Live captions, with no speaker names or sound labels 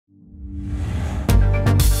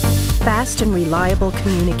Fast and reliable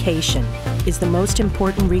communication is the most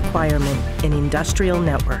important requirement in industrial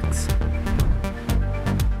networks.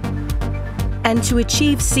 And to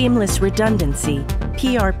achieve seamless redundancy,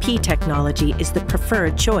 PRP technology is the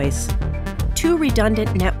preferred choice. Two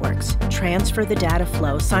redundant networks transfer the data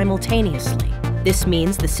flow simultaneously. This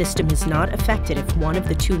means the system is not affected if one of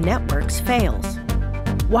the two networks fails.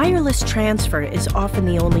 Wireless transfer is often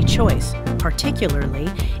the only choice, particularly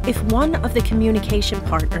if one of the communication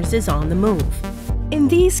partners is on the move. In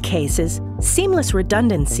these cases, seamless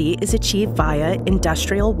redundancy is achieved via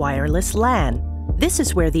industrial wireless LAN. This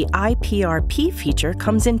is where the iPRP feature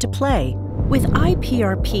comes into play. With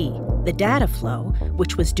iPRP, the data flow,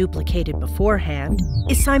 which was duplicated beforehand,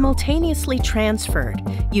 is simultaneously transferred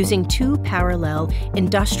using two parallel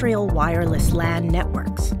industrial wireless LAN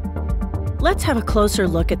networks. Let's have a closer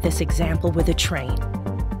look at this example with a train.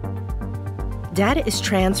 Data is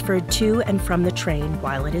transferred to and from the train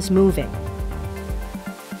while it is moving.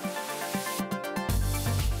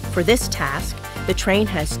 For this task, the train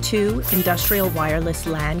has two industrial wireless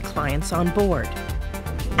LAN clients on board.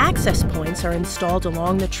 Access points are installed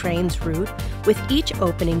along the train's route, with each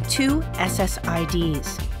opening two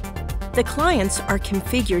SSIDs. The clients are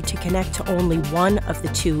configured to connect to only one of the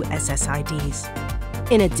two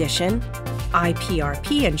SSIDs. In addition,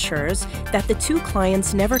 iPRP ensures that the two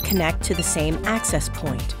clients never connect to the same access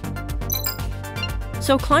point.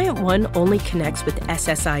 So Client 1 only connects with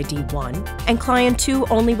SSID 1 and Client 2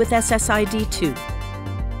 only with SSID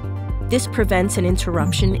 2. This prevents an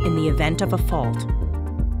interruption in the event of a fault.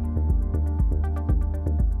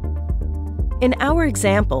 In our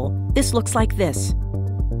example, this looks like this.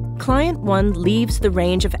 Client 1 leaves the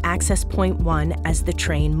range of access point 1 as the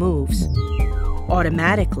train moves.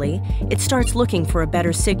 Automatically, it starts looking for a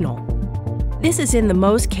better signal. This is in the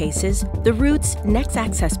most cases the route's next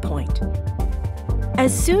access point.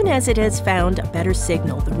 As soon as it has found a better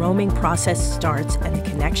signal, the roaming process starts and the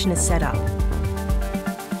connection is set up.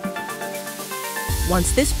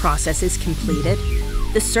 Once this process is completed,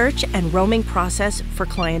 the search and roaming process for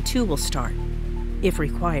Client 2 will start, if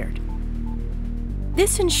required.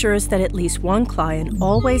 This ensures that at least one client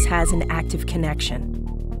always has an active connection,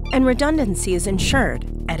 and redundancy is ensured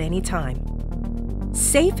at any time.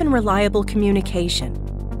 Safe and reliable communication,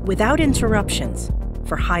 without interruptions,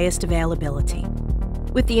 for highest availability.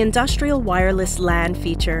 With the Industrial Wireless LAN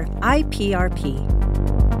feature, iPRP